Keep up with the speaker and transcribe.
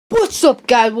What's up,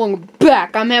 guys? Welcome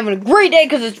back. I'm having a great day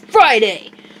because it's Friday.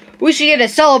 We should get a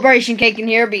celebration cake in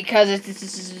here because it's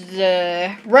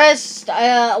the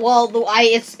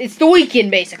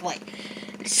weekend basically.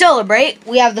 To celebrate,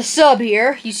 we have the sub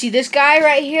here. You see this guy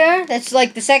right here? That's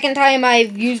like the second time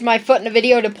I've used my foot in a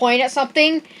video to point at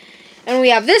something. And we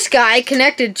have this guy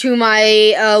connected to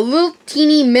my little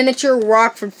teeny miniature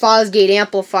Rockford Fosgate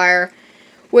amplifier,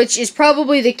 which is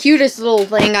probably the cutest little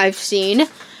thing I've seen.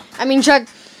 I mean, check.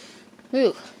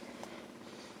 Ooh.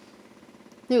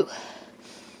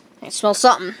 I smell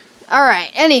something.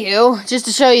 Alright, anywho, just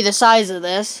to show you the size of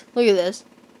this. Look at this.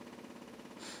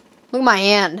 Look at my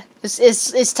hand.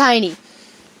 It's tiny.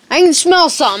 I can smell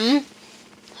something.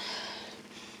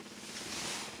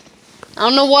 I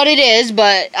don't know what it is,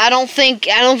 but I don't think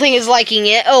it's liking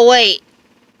it. Oh wait.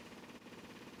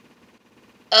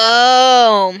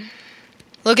 Oh.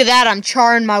 Look at that, I'm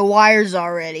charring my wires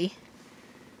already.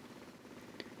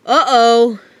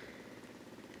 Uh-oh.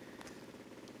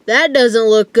 That doesn't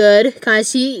look good. Can I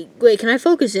see? Wait, can I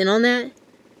focus in on that?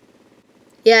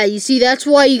 Yeah, you see, that's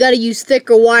why you gotta use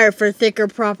thicker wire for thicker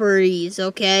properties,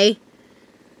 okay?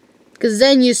 Because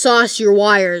then you sauce your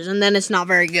wires, and then it's not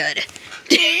very good.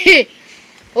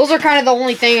 Those are kind of the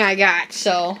only thing I got,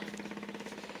 so.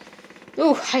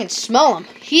 Ooh, I can smell them.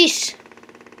 Yeesh.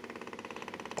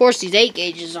 Of course, these 8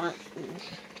 gauges aren't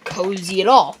cozy at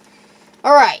all.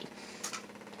 Alright.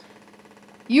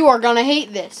 You are gonna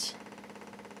hate this.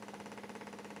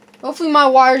 Hopefully my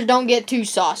wires don't get too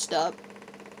sauced up.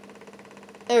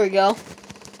 There we go.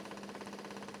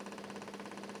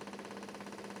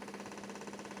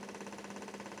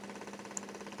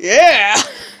 Yeah!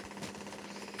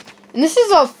 And this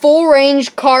is a full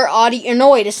range car audio.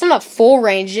 No, wait, it's not a full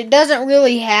range. It doesn't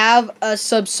really have a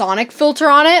subsonic filter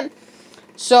on it.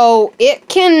 So it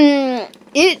can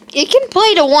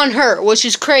play to 1 hertz, which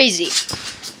is crazy.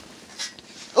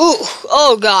 Ooh,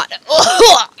 oh god.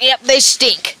 Yep, they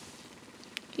stink.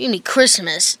 Give me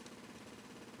Christmas.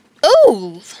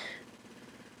 Ooh.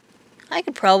 I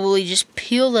could probably just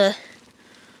peel the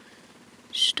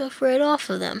stuff right off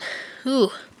of them.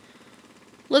 Ooh.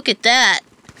 Look at that.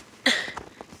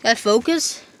 That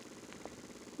focus?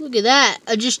 Look at that.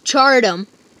 I just charred them.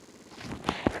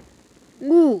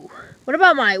 Ooh. What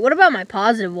about my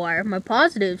positive wire? My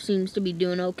positive seems to be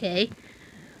doing okay.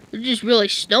 They're just really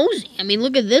snowy. I mean,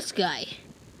 look at this guy.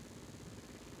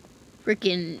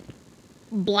 Freaking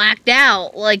blacked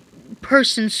out like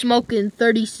person smoking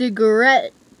 30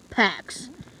 cigarette packs.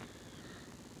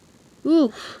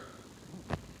 Ooh.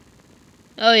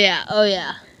 Oh yeah, oh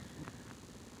yeah.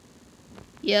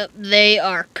 Yep, they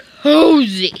are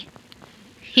cozy.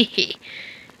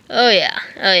 Oh yeah,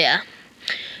 oh yeah.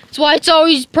 That's why it's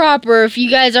always proper if you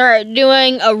guys are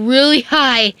doing a really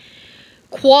high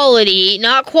quality,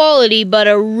 not quality, but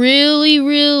a really,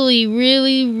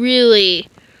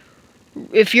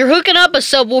 if you're hooking up a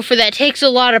subwoofer that takes a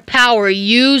lot of power,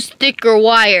 use thicker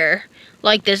wire,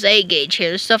 like this 8 gauge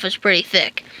here. This stuff is pretty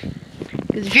thick.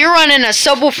 Because if you're running a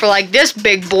subwoofer like this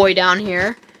big boy down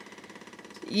here,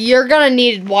 you're gonna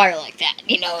need wire like that.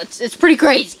 You know, it's pretty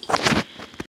crazy.